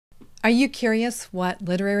Are you curious what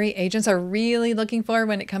literary agents are really looking for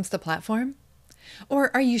when it comes to platform? Or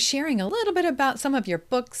are you sharing a little bit about some of your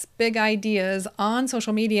books, big ideas on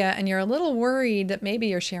social media, and you're a little worried that maybe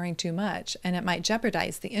you're sharing too much and it might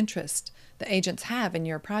jeopardize the interest the agents have in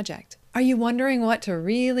your project? Are you wondering what to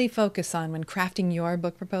really focus on when crafting your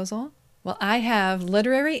book proposal? Well, I have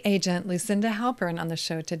literary agent Lucinda Halpern on the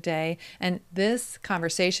show today, and this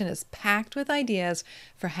conversation is packed with ideas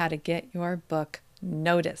for how to get your book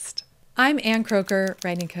noticed. I'm Ann Croker,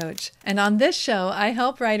 writing coach, and on this show, I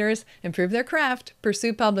help writers improve their craft,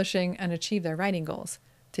 pursue publishing, and achieve their writing goals.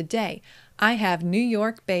 Today, I have New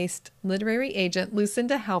York-based literary agent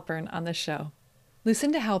Lucinda Halpern on the show.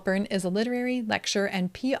 Lucinda Halpern is a literary lecturer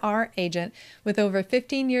and PR agent with over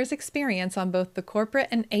 15 years' experience on both the corporate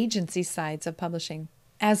and agency sides of publishing.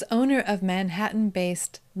 As owner of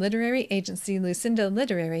Manhattan-based literary agency Lucinda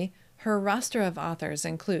Literary, her roster of authors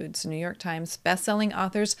includes New York Times bestselling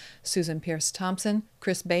authors Susan Pierce Thompson,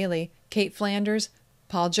 Chris Bailey, Kate Flanders,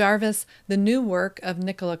 Paul Jarvis, the new work of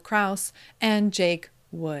Nicola Krauss, and Jake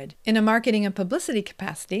Wood. In a marketing and publicity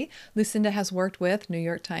capacity, Lucinda has worked with New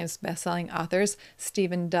York Times bestselling authors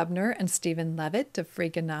Stephen Dubner and Stephen Levitt of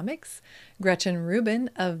Freakonomics, Gretchen Rubin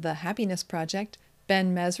of The Happiness Project,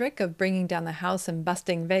 Ben Mesrick of Bringing Down the House and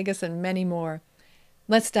Busting Vegas, and many more.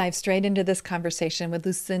 Let's dive straight into this conversation with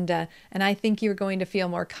Lucinda, and I think you're going to feel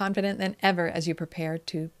more confident than ever as you prepare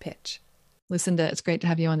to pitch. Lucinda, it's great to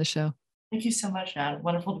have you on the show. Thank you so much, Anne.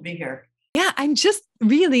 Wonderful to be here. Yeah, I'm just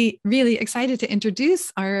really, really excited to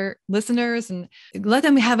introduce our listeners and let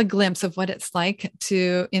them have a glimpse of what it's like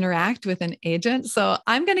to interact with an agent. So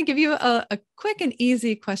I'm going to give you a quick and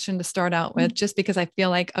easy question to start out with, just because I feel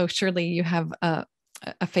like, oh, surely you have a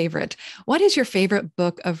favorite. What is your favorite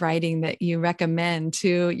book of writing that you recommend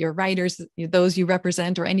to your writers, those you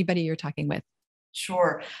represent, or anybody you're talking with?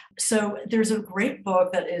 Sure. So there's a great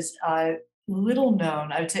book that is little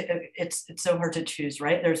known. I would say it's so hard to choose,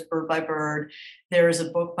 right? There's Bird by Bird. There is a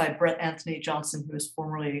book by Brett Anthony Johnson, who was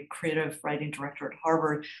formerly creative writing director at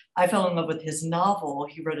Harvard. I fell in love with his novel.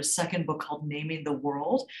 He wrote a second book called Naming the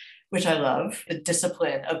World, which I love. The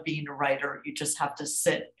discipline of being a writer. You just have to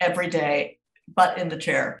sit every day butt in the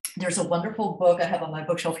chair. There's a wonderful book I have on my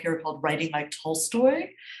bookshelf here called Writing Like Tolstoy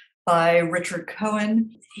by Richard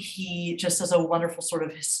Cohen. He just does a wonderful sort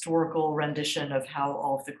of historical rendition of how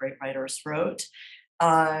all of the great writers wrote.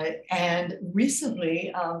 And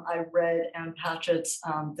recently, I read Anne Patchett's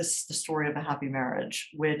The Story of a Happy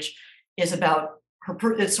Marriage, which is about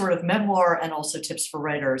it's sort of memoir and also tips for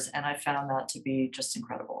writers. And I found that to be just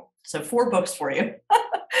incredible. So 4 books for you.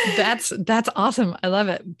 That's awesome. I love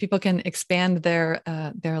it. People can expand their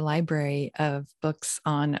library of books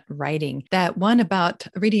on writing. That one about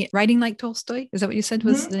writing like Tolstoy, is that what you said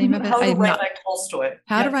was the name of it? How to Write Like Tolstoy.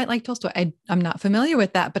 How to Write Like Tolstoy. I'm not familiar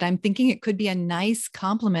with that, but I'm thinking it could be a nice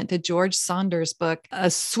complement to George Saunders' book,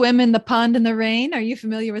 A Swim in the Pond in the Rain. Are you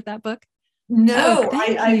familiar with that book? No,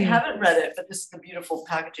 I haven't read it, but this is the beautiful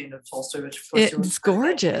packaging of Tolstoy, which of course it's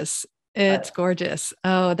gorgeous. It's gorgeous.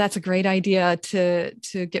 Oh, that's a great idea to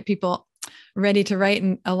get people ready to write,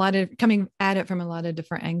 and a lot of coming at it from a lot of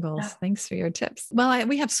different angles. Yeah. Thanks for your tips. Well,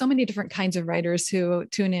 we have so many different kinds of writers who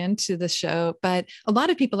tune in to the show, but a lot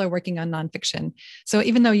of people are working on nonfiction. So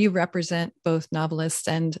even though you represent both novelists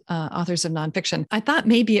and authors of nonfiction, I thought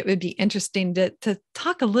maybe it would be interesting to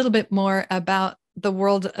talk a little bit more about the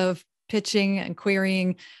world of pitching and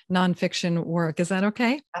querying nonfiction work. Is that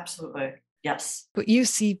okay? Absolutely. Yes. But you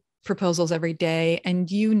see proposals every day,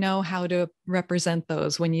 and you know how to represent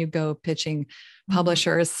those when you go pitching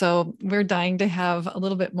publishers. So we're dying to have a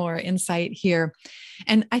little bit more insight here.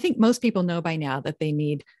 And I think most people know by now that they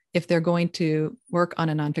need, if they're going to work on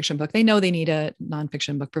a nonfiction book, they know they need a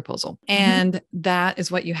nonfiction book proposal. And that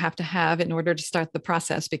is what you have to have in order to start the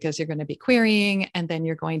process, because you're going to be querying, and then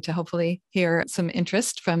you're going to hopefully hear some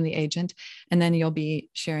interest from the agent. And then you'll be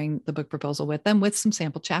sharing the book proposal with them with some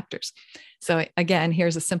sample chapters. So again,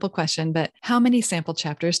 here's a simple question, but how many sample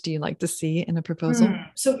chapters do you like to see in a proposal?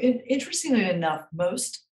 So interestingly enough,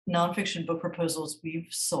 most nonfiction book proposals we've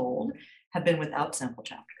sold have been without sample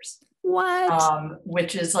chapters. What?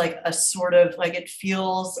 Which is like a sort of like, it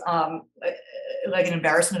feels like an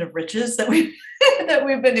embarrassment of riches that we've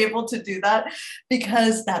been able to do that,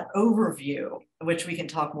 because that overview, which we can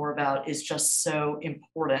talk more about, is just so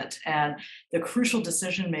important. And the crucial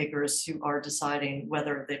decision makers who are deciding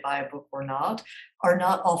whether they buy a book or not are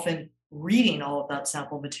not often reading all of that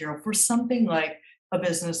sample material for something like a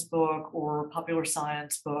business book or popular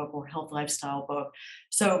science book or health lifestyle book.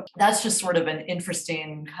 So that's just sort of an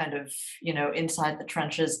interesting kind of, inside the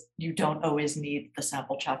trenches. You don't always need the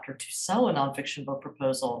sample chapter to sell a nonfiction book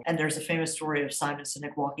proposal. And there's a famous story of Simon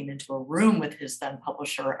Sinek walking into a room with his then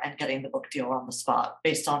publisher and getting the book deal on the spot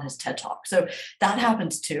based on his TED Talk. So that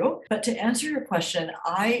happens too. But to answer your question,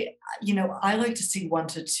 I like to see 1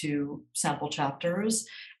 to 2 sample chapters.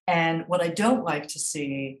 And what I don't like to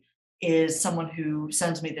see is someone who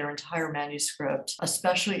sends me their entire manuscript,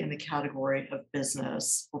 especially in the category of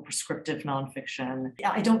business or prescriptive nonfiction.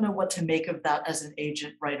 I don't know what to make of that as an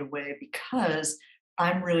agent right away, because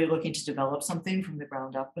I'm really looking to develop something from the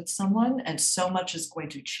ground up with someone. And so much is going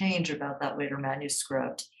to change about that later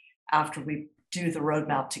manuscript after we do the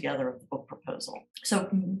roadmap together of the book proposal. So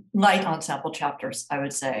light on sample chapters, I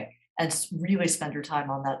would say, and really spend your time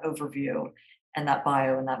on that overview and that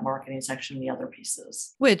bio and that marketing section, the other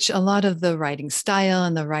pieces. Which a lot of the writing style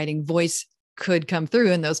and the writing voice could come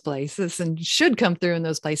through in those places and should come through in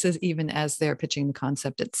those places, even as they're pitching the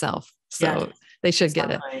concept itself. So Yeah, they should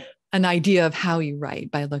exactly. get an idea of how you write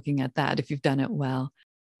by looking at that if you've done it well.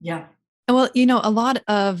 Yeah. Well, a lot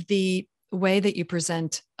of the way that you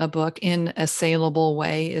present a book in a saleable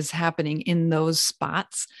way is happening in those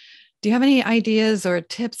spots. Do you have any ideas or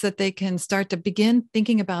tips that they can start to begin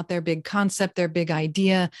thinking about their big concept, their big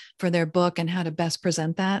idea for their book, and how to best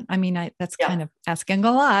present that? I mean, that's kind of asking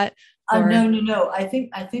a lot. No. I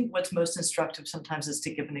think what's most instructive sometimes is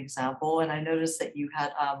to give an example. And I noticed that you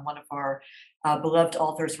had one of our beloved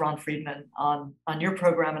authors, Ron Friedman, on your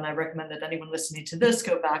program, and I recommend that anyone listening to this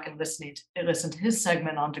go back and listen to his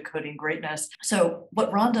segment on decoding greatness. So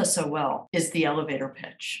what Ron does so well is the elevator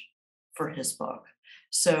pitch for his book.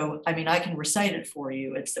 So, I mean, I can recite it for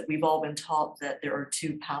you. It's that we've all been taught that there are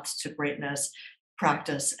 2 paths to greatness: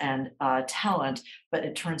 practice and talent, but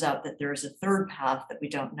it turns out that there is a 3rd path that we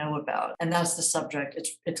don't know about. And that's the subject.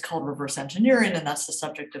 It's called reverse engineering, and that's the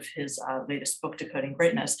subject of his latest book, Decoding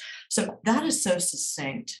Greatness. So that is so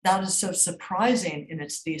succinct. That is so surprising in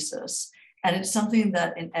its thesis. And it's something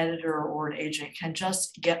that an editor or an agent can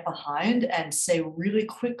just get behind and say really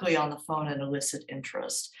quickly on the phone and elicit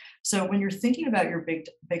interest. So when you're thinking about your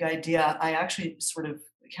big idea, I actually sort of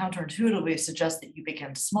counterintuitively suggest that you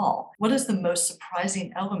begin small. What is the most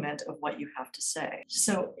surprising element of what you have to say?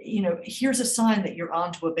 So, here's a sign that you're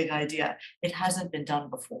onto a big idea. It hasn't been done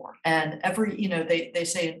before. And they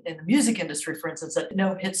say in the music industry, for instance, that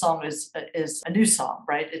no hit song is a new song,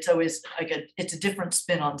 right? It's always it's a different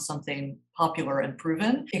spin on something popular and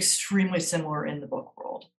proven. Extremely similar in the book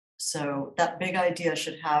world. So that big idea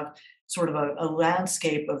should have sort of a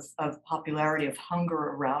landscape of popularity, of hunger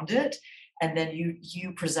around it. And then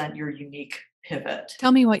you present your unique pivot.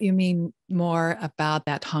 Tell me what you mean more about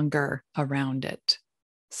that hunger around it.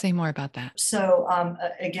 Say more about that. So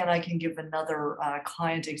again, I can give another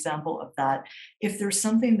client example of that. If there's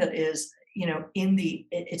something that is,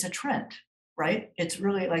 it's a trend, right? It's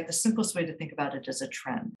really like the simplest way to think about it is a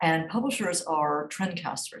trend. And publishers are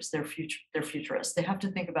trendcasters. They're futurists. They have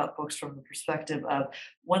to think about books from the perspective of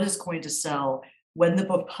what is going to sell when the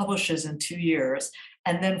book publishes in 2 years,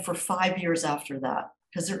 and then for 5 years after that,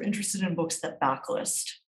 because they're interested in books that backlist.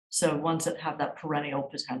 So ones that have that perennial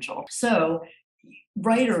potential. So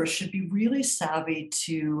writers should be really savvy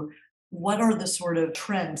to what are the sort of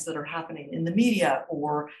trends that are happening in the media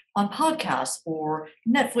or on podcasts or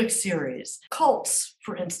Netflix series. Cults,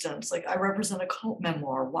 for instance, like I represent a cult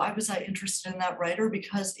memoir. Why was I interested in that writer?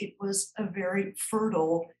 Because it was a very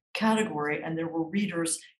fertile category and there were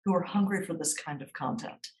readers who were hungry for this kind of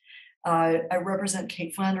content. I represent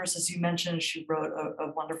Kate Flanders, as you mentioned. She wrote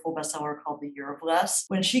a wonderful bestseller called The Year of Less.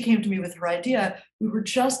 When she came to me with her idea, we were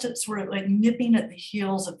just at sort of like nipping at the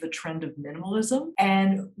heels of the trend of minimalism.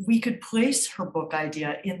 And we could place her book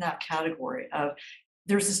idea in that category of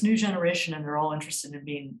there's this new generation and they're all interested in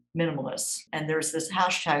being minimalists. And there's this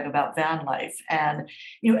hashtag about van life. And,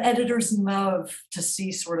 editors love to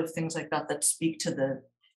see sort of things like that speak to the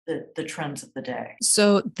trends of the day.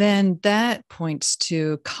 So then that points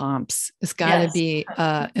to comps. It's got to be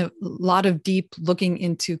a lot of deep looking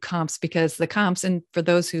into comps, because the comps, and for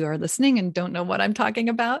those who are listening and don't know what I'm talking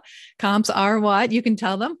about, comps are what? You can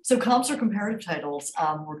tell them. So comps are comparative titles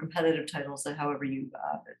or competitive titles, however you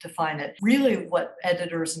define it. Really what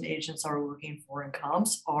editors and agents are looking for in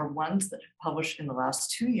comps are ones that have published in the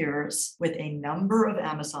last 2 years with a number of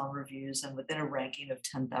Amazon reviews and within a ranking of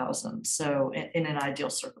 10,000. So in an ideal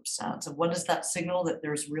circumstance. And what does that signal? That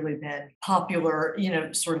there's really been popular,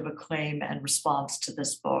 sort of acclaim and response to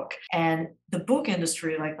this book. And the book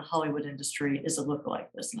industry, like the Hollywood industry, is a lookalike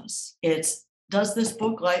business. It's does this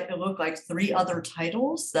book look like 3 other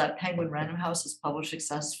titles that Penguin Random House has published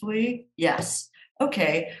successfully? Yes.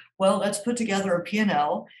 Okay, well, let's put together a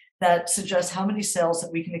P&L that suggests how many sales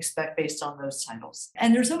that we can expect based on those titles.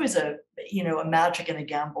 And there's always a magic and a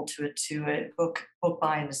gamble to it too. Book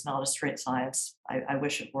buying is not a straight science. I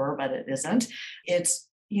wish it were, but it isn't. It's,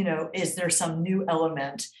 is there some new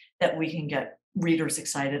element that we can get readers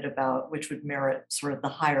excited about, which would merit sort of the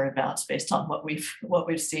higher advance based on what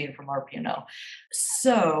we've seen from our P&L.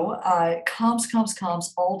 So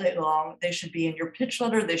comps all day long. They should be in your pitch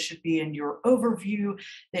letter. They should be in your overview.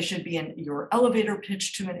 They should be in your elevator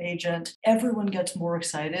pitch to an agent. Everyone gets more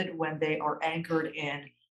excited when they are anchored in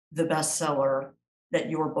the bestseller that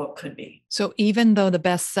your book could be. So even though the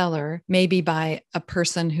bestseller may be by a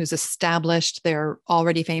person who's established, they're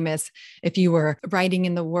already famous, if you were writing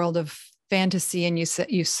in the world of fantasy and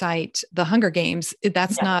you cite the Hunger Games,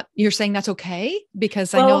 that's not, you're saying that's okay?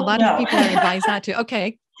 Because I know a lot of people are advised not to.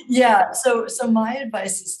 Okay. Yeah. So my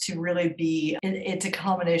advice is to really be, it's a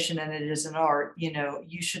combination and it is an art.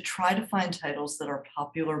 You should try to find titles that are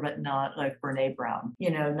popular, but not like Brene Brown,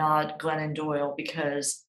 not Glennon Doyle,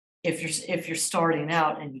 because if you're starting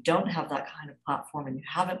out and you don't have that kind of platform and you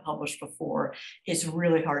haven't published before, it's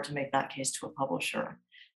really hard to make that case to a publisher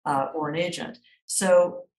or an agent.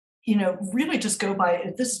 So really just go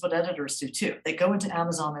by, this is what editors do too. They go into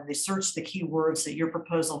Amazon and they search the keywords that your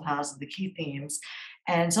proposal has and the key themes.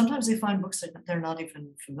 And sometimes they find books that they're not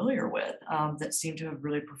even familiar with that seem to have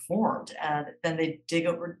really performed. And then they dig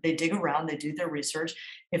around, they do their research.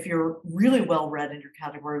 If you're really well read in your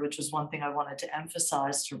category, which is one thing I wanted to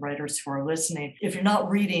emphasize to writers who are listening, if you're not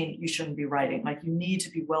reading, you shouldn't be writing. Like, you need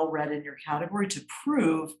to be well read in your category to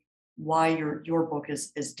prove why your book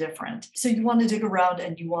is different. So you want to dig around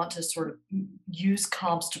and you want to sort of use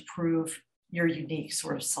comps to prove your unique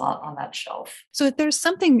sort of slot on that shelf. So if there's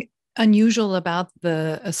something unusual about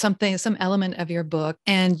some element of your book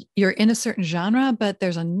and you're in a certain genre, but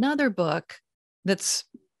there's another book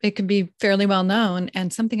it can be fairly well known,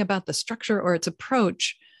 and something about the structure or its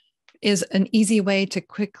approach is an easy way to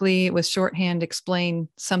quickly, with shorthand, explain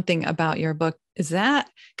something about your book. Is that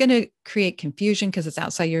going to create confusion because it's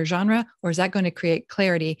outside your genre, or is that going to create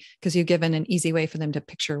clarity because you've given an easy way for them to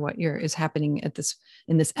picture what is happening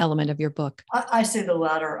in this element of your book? I say the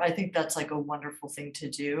latter. I think that's like a wonderful thing to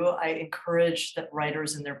do. I encourage that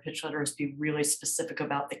writers in their pitch letters be really specific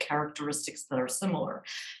about the characteristics that are similar.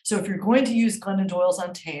 So if you're going to use Glennon Doyle's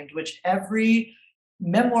Untamed, which every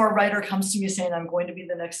memoir writer comes to me saying, I'm going to be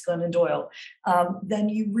the next Glennon Doyle, then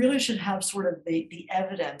you really should have sort of the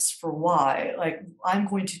evidence for why. Like, I'm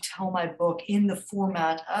going to tell my book in the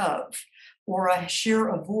format of, or I share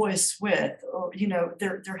a voice with, or,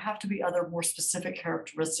 there have to be other more specific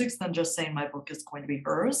characteristics than just saying my book is going to be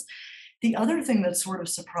hers. The other thing that's sort of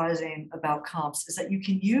surprising about comps is that you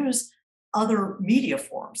can use other media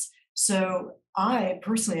forms. So I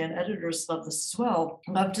personally, and editors love this as well,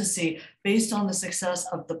 love to see, based on the success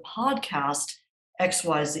of the podcast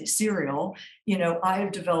XYZ serial,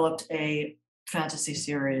 I've developed a fantasy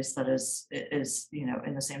series that is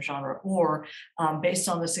in the same genre, or based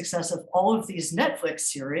on the success of all of these Netflix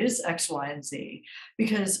series X, Y, and Z,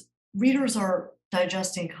 because readers are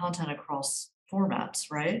digesting content across formats,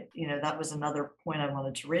 right? That was another point I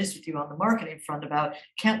wanted to raise with you on the marketing front about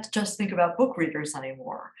can't just think about book readers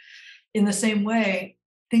anymore. In the same way,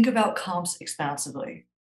 think about comps expansively.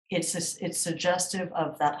 It's suggestive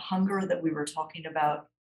of that hunger that we were talking about.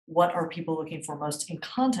 What are people looking for most in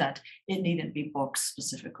content? It needn't be books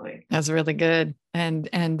specifically. That's really good. And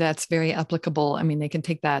that's very applicable. I mean, they can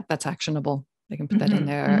take that, that's actionable. They can put that in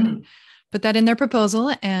there, put that in their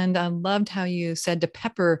proposal. And I loved how you said to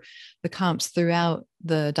pepper the comps throughout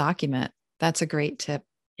the document. That's a great tip.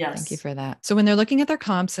 Yes. Thank you for that. So when they're looking at their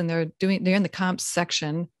comps and they're in the comps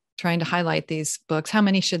section, trying to highlight these books, how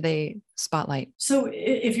many should they spotlight? So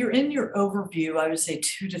if you're in your overview, I would say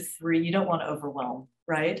 2 to 3. You don't want to overwhelm,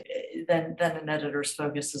 right? Then an editor's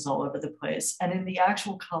focus is all over the place. And in the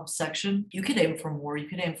actual comp section, you could aim for more. You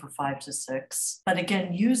could aim for 5 to 6. But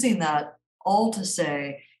again, using that all to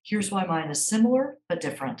say, here's why mine is similar, but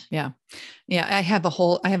different. Yeah. I have a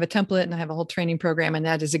template and I have a whole training program, and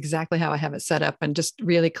that is exactly how I have it set up. And just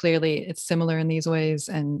really clearly, it's similar in these ways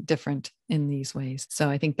and different in these ways. So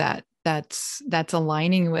I think that's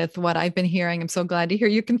aligning with what I've been hearing. I'm so glad to hear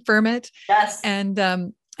you confirm it. Yes. And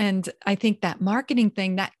I think that marketing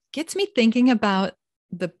thing, that gets me thinking about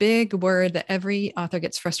the big word that every author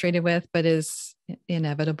gets frustrated with, but is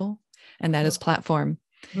inevitable. And that is platform.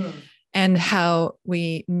 And how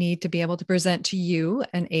we need to be able to present to you,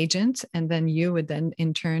 an agent, and then you would then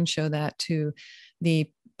in turn show that to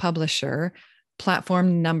the publisher,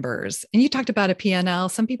 platform numbers. And you talked about a P&L.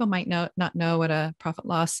 Some people might not know what a profit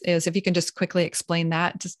loss is. If you can just quickly explain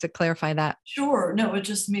that, just to clarify that. Sure. No, it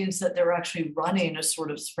just means that they're actually running a sort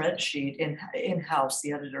of spreadsheet in-house,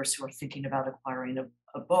 the editors who are thinking about acquiring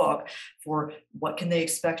a book, for what can they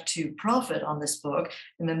expect to profit on this book,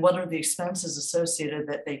 and then what are the expenses associated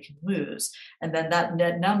that they can lose. And then that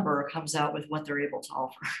net number comes out with what they're able to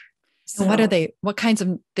offer. And what kinds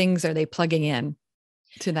of things are they plugging in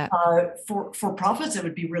to that? For profits, it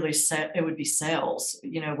would be really it would be sales.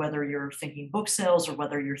 Whether you're thinking book sales or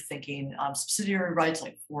whether you're thinking subsidiary rights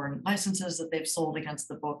like foreign licenses that they've sold against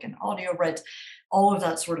the book, and audio rights. All of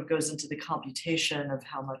that sort of goes into the computation of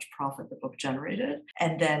how much profit the book generated.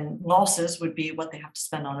 And then losses would be what they have to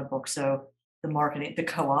spend on a book. So the marketing, the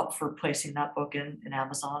co-op for placing that book in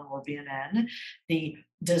Amazon or B&N, the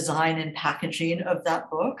design and packaging of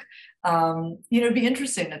that book. It'd be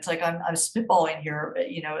interesting. It's like I'm spitballing here.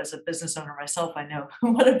 As a business owner myself, I know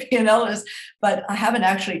what a P&L is, but I haven't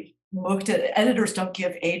actually looked at it. Editors don't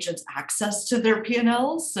give agents access to their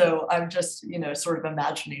P&Ls, so I'm just sort of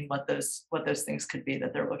imagining what those things could be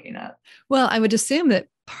that they're looking at. Well, I would assume that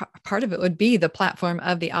part of it would be the platform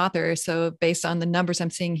of the author. So based on the numbers I'm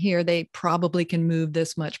seeing here, they probably can move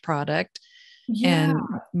this much product. Yeah.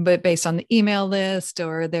 But based on the email list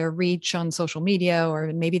or their reach on social media,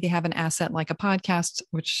 or maybe they have an asset like a podcast,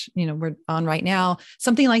 which, we're on right now,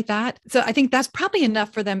 something like that. So I think that's probably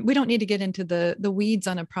enough for them. We don't need to get into the weeds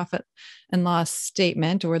on a profit and loss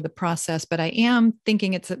statement or the process, but I am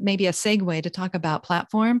thinking it's maybe a segue to talk about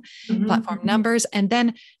platform numbers, and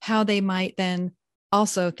then how they might then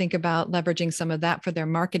also think about leveraging some of that for their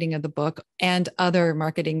marketing of the book and other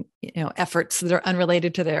marketing, efforts that are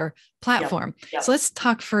unrelated to their platform. Yep. So let's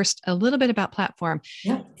talk first a little bit about platform.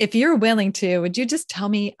 Yep. If you're willing to, would you just tell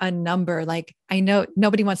me a number? Like, I know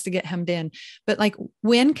nobody wants to get hemmed in, but like,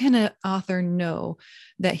 when can an author know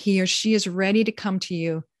that he or she is ready to come to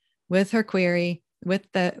you with her query, with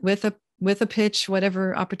a pitch,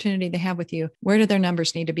 whatever opportunity they have with you? Where do their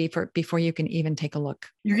numbers need to be before you can even take a look?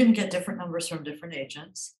 You're going to get different numbers from different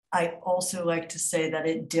agents. I also like to say that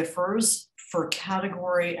it differs for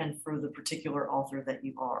category and for the particular author that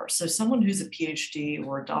you are. So someone who's a PhD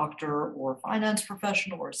or a doctor or a finance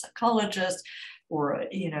professional or a psychologist, or,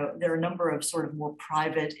 there are a number of sort of more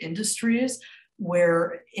private industries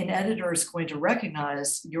where an editor is going to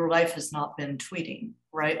recognize your life has not been tweeting,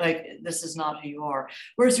 right? Like, this is not who you are.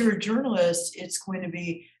 Whereas you're a journalist, it's going to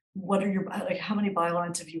be, what are how many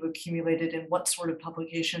bylines have you accumulated in what sort of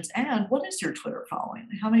publications, and what is your Twitter following?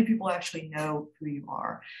 How many people actually know who you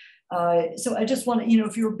are? So I just want to,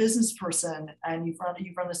 if you're a business person and you've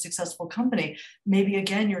run a successful company, maybe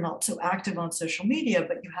again, you're not so active on social media,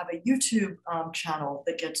 but you have a YouTube channel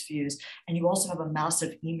that gets views, and you also have a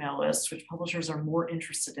massive email list, which publishers are more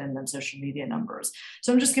interested in than social media numbers.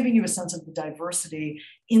 So I'm just giving you a sense of the diversity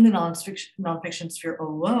in the nonfiction sphere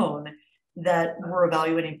alone that we're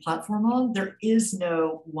evaluating platform on. There is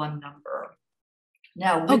no one number.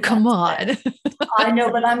 Now, come on. I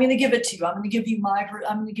know, but I'm going to give it to you. I'm going to give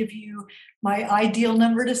you my ideal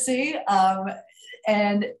number to see.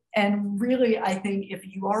 And really, I think if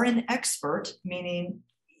you are an expert, meaning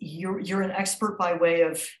you're an expert by way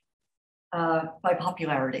of by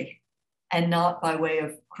popularity and not by way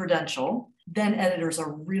of credential, then editors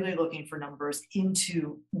are really looking for numbers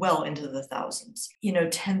into the thousands.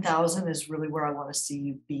 10,000 is really where I want to see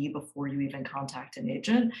you be before you even contact an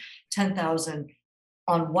agent. 10,000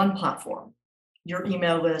 on one platform, your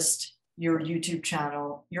email list, your YouTube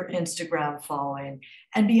channel, your Instagram following.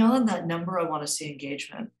 And beyond that number, I want to see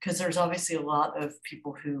engagement, because there's obviously a lot of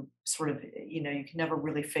people who sort of, you can never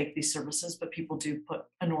really fake these services, but people do put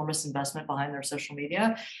enormous investment behind their social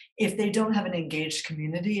media. If they don't have an engaged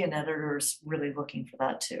community, an editor's really looking for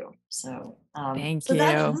that too. So, Thank you.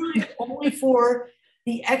 That's really only for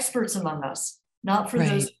the experts among us, not for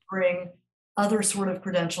those who bring other sort of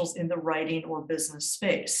credentials in the writing or business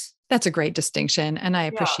space. That's a great distinction, and I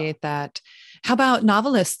appreciate that. How about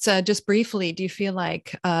novelists? Just briefly, do you feel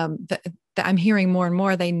like that I'm hearing more and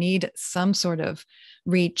more they need some sort of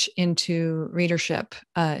reach into readership?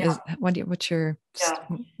 Where do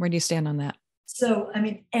you stand on that? So, I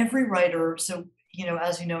mean, every writer. So,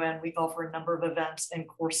 as you know, Anne, we offer a number of events and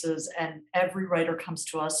courses, and every writer comes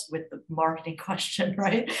to us with the marketing question,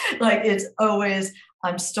 right? Like, it's always,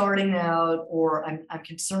 I'm starting out, or I'm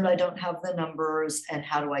concerned I don't have the numbers, and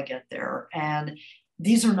how do I get there? And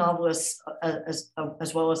these are novelists as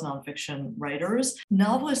well as nonfiction writers.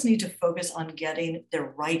 Novelists need to focus on getting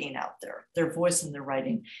their writing out there, their voice in their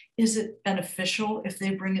writing. Is it beneficial if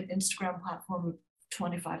they bring an Instagram platform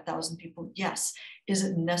 25,000 people? Yes. Is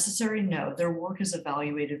it necessary? No. Their work is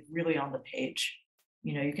evaluated really on the page.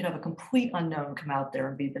 You could have a complete unknown come out there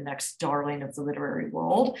and be the next darling of the literary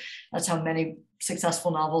world. That's how many successful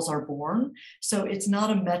novels are born. So it's not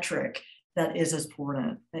a metric that is as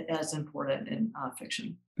important in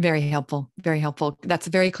fiction. Very helpful. Very helpful. That's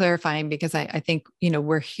very clarifying, because I think,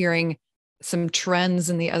 we're hearing some trends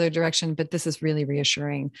in the other direction, but this is really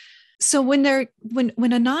reassuring. So when a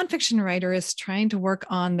nonfiction writer is trying to work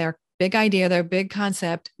on their big idea, their big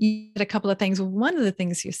concept, you did a couple of things. One of the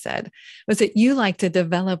things you said was that you like to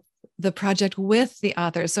develop the project with the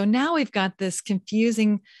author. So now we've got this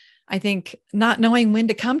confusing, I think, not knowing when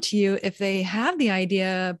to come to you if they have the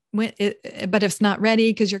idea, but if it's not ready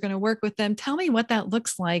because you're going to work with them. Tell me what that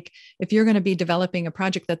looks like if you're going to be developing a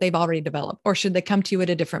project that they've already developed, or should they come to you at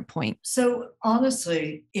a different point? So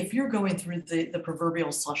honestly, if you're going through the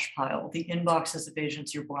proverbial slush pile, the inboxes of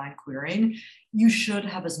agents you're blind querying, you should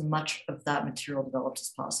have as much of that material developed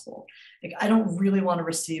as possible. Like, I don't really want to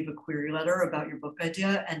receive a query letter about your book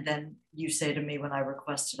idea, and then you say to me when I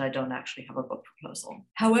request it, I don't actually have a book proposal.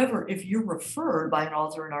 However, if you're referred by an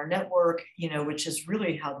author in our network, which is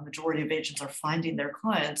really how the majority of agents are finding their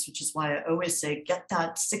clients, which is why I always say, get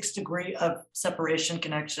that 6 degree of separation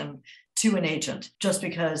connection to an agent, just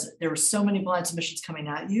because there are so many blind submissions coming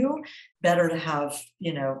at you. Better to have,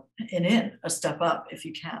 a step up if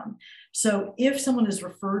you can. So if someone is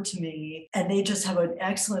referred to me and they just have an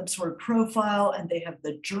excellent sort of profile and they have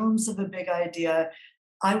the germs of a big idea,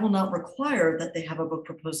 I will not require that they have a book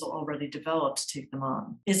proposal already developed to take them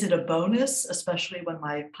on. Is it a bonus, especially when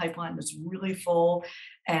my pipeline is really full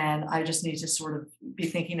and I just need to sort of be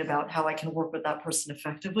thinking about how I can work with that person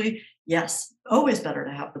effectively? Yes, always better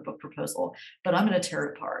to have the book proposal, but I'm going to tear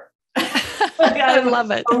it apart. I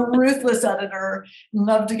love it. A ruthless editor,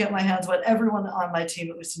 love to get my hands wet. Everyone on my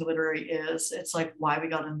team at Lucinda Literary is. It's like why we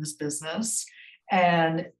got in this business.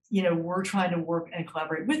 And, we're trying to work and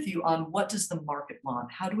collaborate with you on what does the market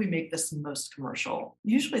want? How do we make this most commercial?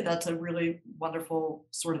 Usually that's a really wonderful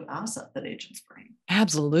sort of asset that agents bring.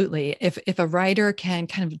 Absolutely. If a writer can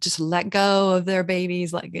kind of just let go of their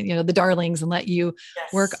babies, like, the darlings, and let you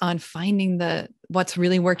work on finding what's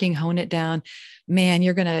really working, hone it down, man,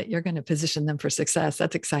 you're going to position them for success.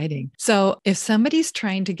 That's exciting. So if somebody's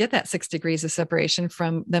trying to get that 6 degrees of separation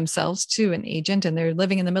from themselves to an agent, and they're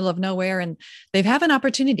living in the middle of nowhere and they have an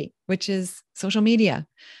opportunity, which is social media,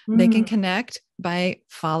 they can connect by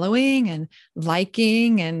following and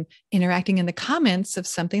liking and interacting in the comments of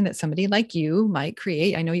something that somebody like you might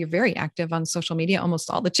create. I know you're very active on social media, almost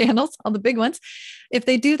all the channels, all the big ones. If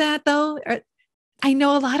they do that though, I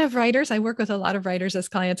know a lot of writers, I work with a lot of writers as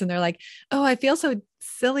clients, and they're like, oh, I feel so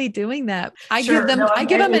silly doing that. I give them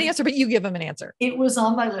an answer, but you give them an answer. It was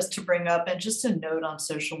on my list to bring up. And just a note on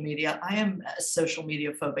social media, I am as social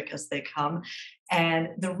media phobic as they come. And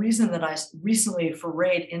the reason that I recently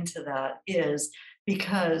forayed into that is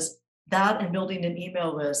because that and building an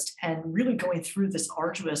email list and really going through this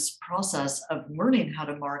arduous process of learning how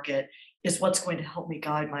to market is what's going to help me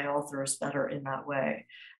guide my authors better in that way.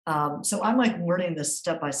 So I'm like learning this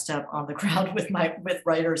step by step on the ground with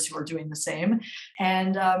writers who are doing the same.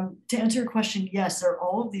 And to answer your question, yes, there are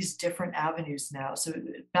all of these different avenues now. So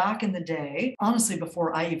back in the day, honestly,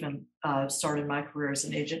 before I even started my career as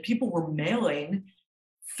an agent, people were mailing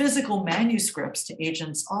physical manuscripts to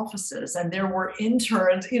agents' offices, and there were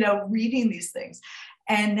interns, reading these things.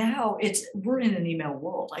 And now we're in an email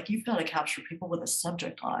world. Like, you've got to capture people with a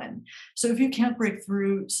subject line. So if you can't break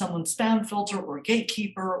through someone's spam filter or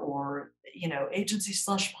gatekeeper or, agency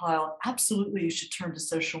slush pile, absolutely you should turn to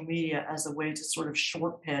social media as a way to sort of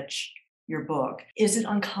short pitch your book. Is it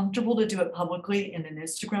uncomfortable to do it publicly in an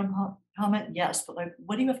Instagram comment? Yes, but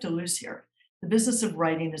what do you have to lose here? The business of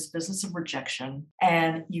writing is business of rejection,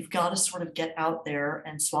 and you've got to sort of get out there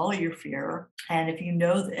and swallow your fear. And if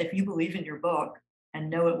you believe in your book and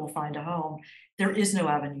know it will find a home, there is no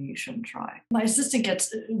avenue you shouldn't try. My assistant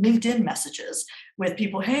gets LinkedIn messages with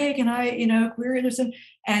people, hey, can I, query this?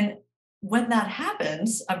 And when that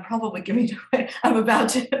happens, I'm about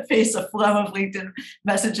to face a flow of LinkedIn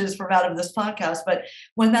messages from out of this podcast. But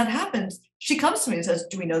when that happens, she comes to me and says,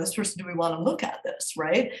 do we know this person? Do we want to look at this?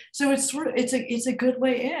 Right. So it's a good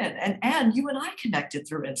way in. And you and I connected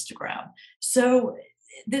through Instagram. So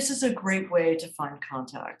this is a great way to find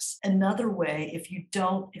contacts. Another way, if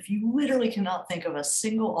you literally cannot think of a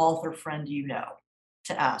single author friend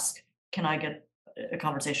to ask, can I get a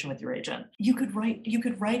conversation with your agent? You could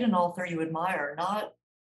write an author you admire, not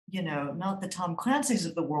the Tom Clancy's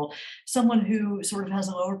of the world, someone who sort of has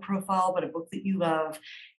a lower profile, but a book that you love,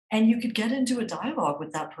 and you could get into a dialogue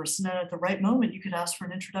with that person. And at the right moment, you could ask for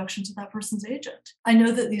an introduction to that person's agent. I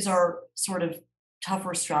know that these are sort of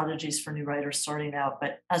tougher strategies for new writers starting out,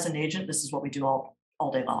 but as an agent, this is what we do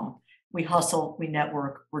all day long. We hustle, we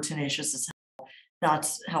network, we're tenacious as hell.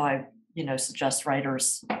 That's how I, suggest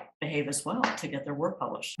writers behave as well to get their work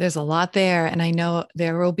published. There's a lot there. And I know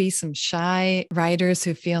there will be some shy writers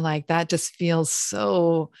who feel like that just feels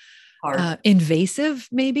so invasive,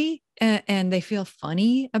 maybe. And they feel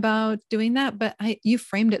funny about doing that. But you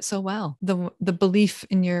framed it so well. The belief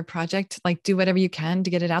in your project, like do whatever you can to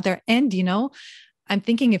get it out there. And, I'm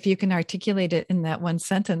thinking if you can articulate it in that one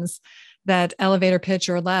sentence, that elevator pitch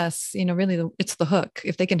or less, really it's the hook.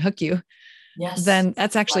 If they can hook you, yes, then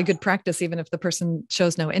that's actually good practice. Even if the person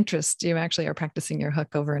shows no interest, you actually are practicing your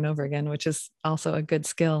hook over and over again, which is also a good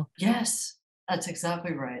skill. Yes, that's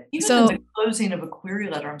exactly right. Even So, in the closing of a query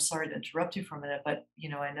letter, I'm sorry to interrupt you for a minute, but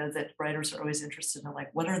I know that writers are always interested in like,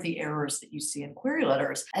 what are the errors that you see in query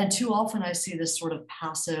letters? And too often I see this sort of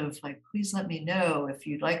passive, like, please let me know if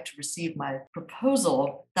you'd like to receive my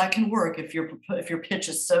proposal. That can work if your pitch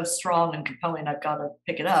is so strong and compelling, I've got to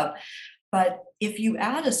pick it up. But if you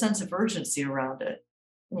add a sense of urgency around it,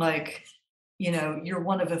 like, you're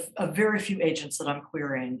one of a very few agents that I'm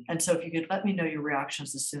querying. And so if you could let me know your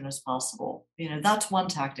reactions as soon as possible, that's one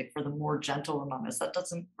tactic for the more gentle among us. That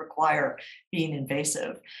doesn't require being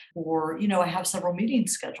invasive. Or, I have several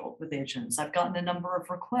meetings scheduled with agents. I've gotten a number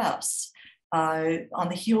of requests. On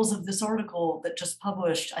the heels of this article that just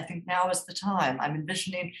published, I think now is the time. I'm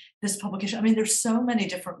envisioning this publication. I mean, there's so many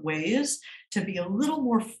different ways to be a little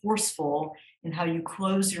more forceful in how you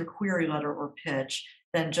close your query letter or pitch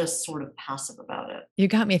than just sort of passive about it. You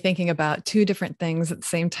got me thinking about two different things at the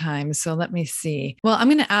same time. So let me see. Well, I'm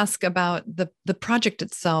going to ask about the project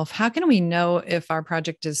itself. How can we know if our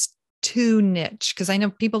project is too niche? Because I know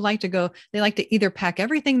people like to either pack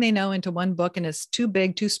everything they know into one book and it's too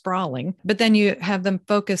big, too sprawling, but then you have them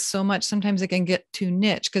focus so much. Sometimes it can get too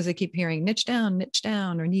niche because they keep hearing niche down,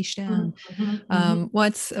 or niche down.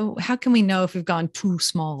 How can we know if we've gone too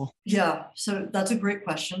small? Yeah, so that's a great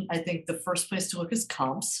question. I think the first place to look is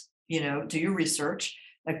comps. Do your research.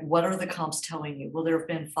 Like, what are the comps telling you? Well, there have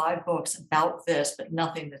been 5 books about this, but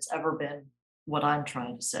nothing that's ever been what I'm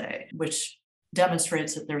trying to say, which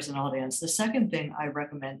demonstrates that there's an audience. The second thing I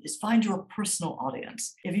recommend is find your personal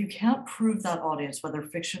audience. If you can't prove that audience, whether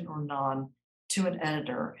fiction or non, to an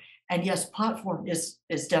editor, and yes, platform is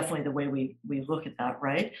definitely the way we look at that,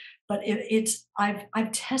 right? But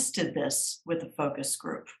I've tested this with a focus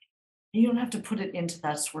group. You don't have to put it into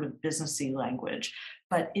that sort of businessy language,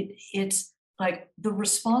 but it's like the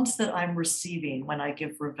response that I'm receiving when I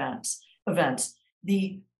give events,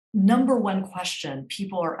 the number one question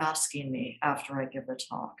people are asking me after I give a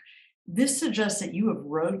talk. This suggests that you have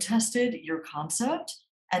road tested your concept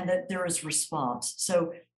and that there is response.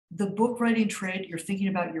 So the book writing trade, you're thinking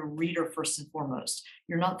about your reader first and foremost.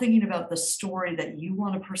 You're not thinking about the story that you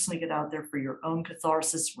want to personally get out there for your own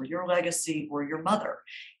catharsis or your legacy or your mother.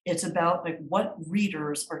 It's about like what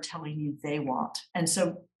readers are telling you they want. And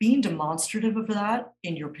so being demonstrative of that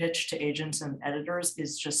in your pitch to agents and editors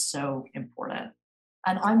is just so important.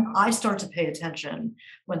 And I start to pay attention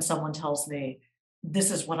when someone tells me, this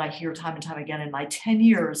is what I hear time and time again in my 10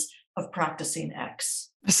 years of practicing X.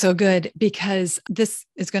 So good, because this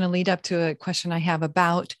is going to lead up to a question I have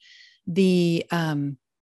about the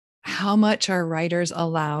how much are writers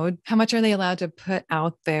allowed? How much are they allowed to put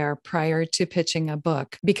out there prior to pitching a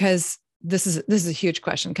book? Because this is a huge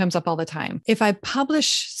question, comes up all the time. If I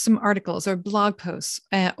publish some articles or blog posts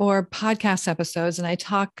or podcast episodes and I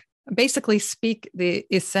basically speak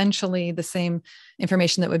essentially the same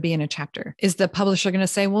information that would be in a chapter, is the publisher going to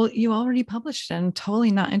say, well, you already published and I'm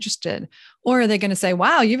totally not interested? Or are they going to say,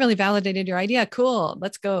 wow, you really validated your idea. Cool.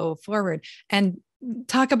 Let's go forward. And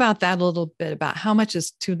talk about that a little bit, about how much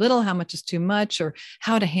is too little, how much is too much, or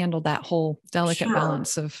how to handle that whole delicate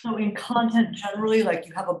balance of. So in content generally, like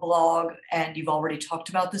you have a blog and you've already talked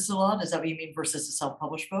about this a lot. Is that what you mean versus a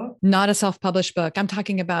self-published book? Not a self-published book. I'm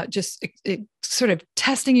talking about just sort of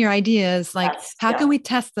testing your ideas. Like, how can we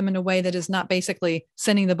test them in a way that is not basically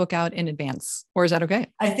sending the book out in advance? Or is that okay?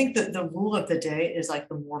 I think that the rule of the day is like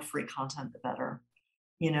the more free content, the better.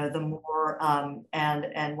 The more,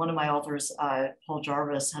 and one of my authors, Paul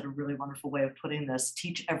Jarvis, had a really wonderful way of putting this: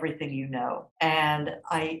 teach everything you know. And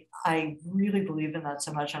I really believe in that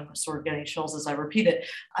so much. I'm sort of getting chills as I repeat it.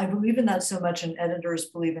 I believe in that so much, and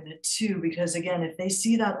editors believe in it too, because again, if they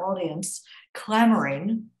see that audience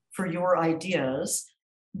clamoring for your ideas,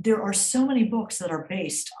 there are so many books that are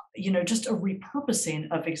based, just a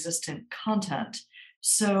repurposing of existent content.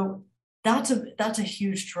 So that's a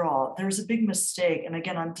huge draw. There's a big mistake. And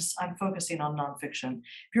again, I'm focusing on nonfiction.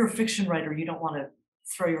 If you're a fiction writer, you don't want to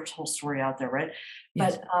throw your whole story out there, right?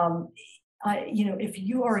 Yes. But if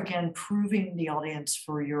you are again proving the audience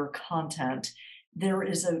for your content, there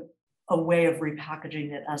is a way of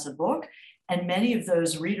repackaging it as a book. And many of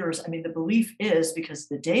those readers, I mean, the belief is, because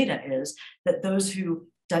the data is, that those who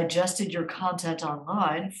digested your content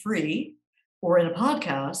online free or in a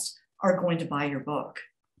podcast are going to buy your book.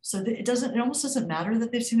 So it almost doesn't matter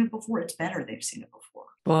that they've seen it before. It's better they've seen it before.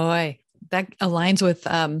 Boy, that aligns with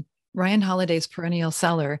Ryan Holiday's Perennial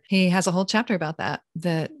Seller. He has a whole chapter about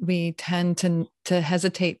that we tend to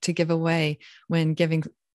hesitate to give away when giving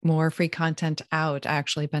more free content out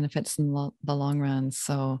actually benefits in the long run.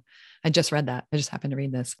 So I just read that. I just happened to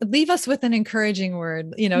read this. Leave us with an encouraging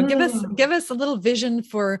word. Give us a little vision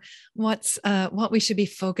for what we should be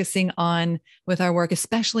focusing on with our work.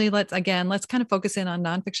 Especially, let's kind of focus in on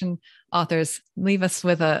nonfiction authors. Leave us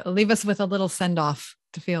with a little send off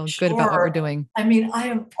to feel good about what we're doing. I mean, I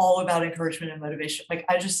am all about encouragement and motivation. Like,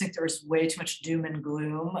 I just think there's way too much doom and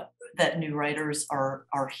gloom that new writers are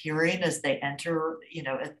hearing as they enter,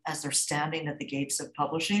 as they're standing at the gates of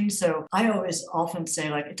publishing. So I always often say,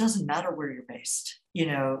 like, it doesn't matter where you're based.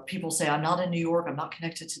 People say, I'm not in New York, I'm not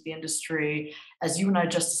connected to the industry. As you and I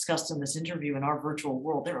just discussed in this interview, in our virtual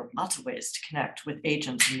world, there are lots of ways to connect with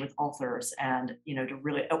agents and with authors, and, to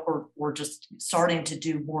really, or just starting to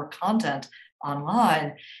do more content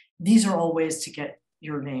online. These are all ways to get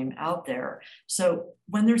your name out there. So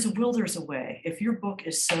when there's a will, there's a way. If your book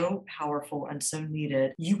is so powerful and so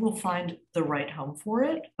needed, you will find the right home for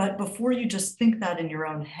it. But before you just think that in your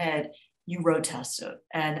own head, you road test it.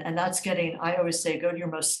 And that's I always say, go to your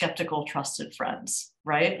most skeptical, trusted friends,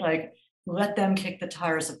 right? Like, let them kick the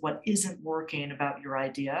tires of what isn't working about your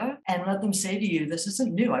idea, and let them say to you, this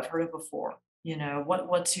isn't new, I've heard it before.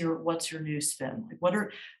 What's your new spin? Like,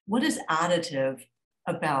 what is additive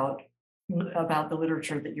about the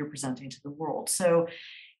literature that you're presenting to the world? So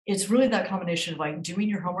it's really that combination of, like, doing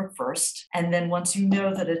your homework first, and then once you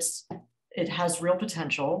know that it has real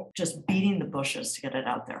potential, just beating the bushes to get it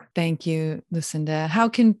out there. Thank you, Lucinda. How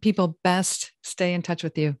can people best stay in touch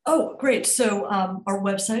with you? Oh, great. So our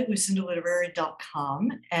website,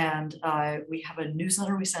 lucindaliterary.com, and we have a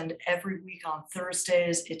newsletter we send every week on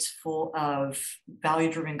Thursdays. It's full of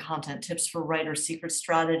value-driven content, tips for writers, secret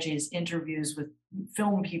strategies, interviews with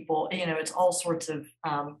film people. It's all sorts of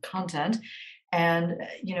content. And,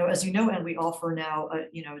 as you know, and we offer now, a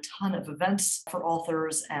ton of events for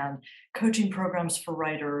authors and coaching programs for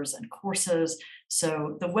writers and courses.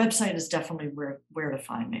 So the website is definitely where to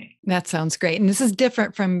find me. That sounds great. And this is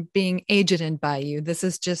different from being agented by you. This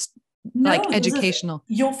is just educational.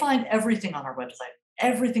 You'll find everything on our website.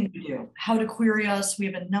 Everything we do, how to query us. We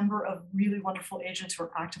have a number of really wonderful agents who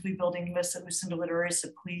are actively building lists at Lucinda Literary. So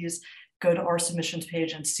please go to our submissions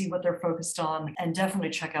page and see what they're focused on, and definitely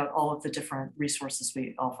check out all of the different resources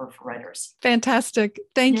we offer for writers. Fantastic.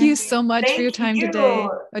 Thank you so much for your time today.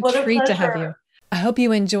 A treat to have you. I hope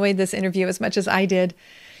you enjoyed this interview as much as I did.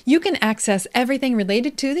 You can access everything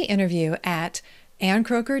related to the interview at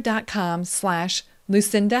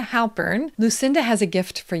anncroker.com/Lucinda Halpern. Lucinda has a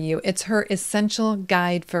gift for you. It's her essential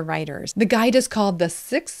guide for writers. The guide is called The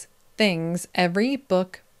 6 Things Every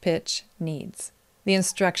Book Pitch Needs. The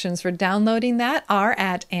instructions for downloading that are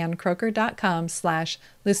at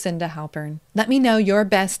anncroker.com/Lucinda Halpern. Let me know your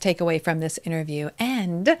best takeaway from this interview,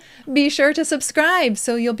 and be sure to subscribe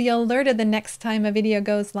so you'll be alerted the next time a video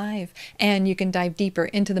goes live, and you can dive deeper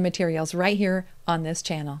into the materials right here on this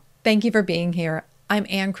channel. Thank you for being here. I'm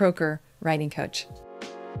Ann Croker, writing coach.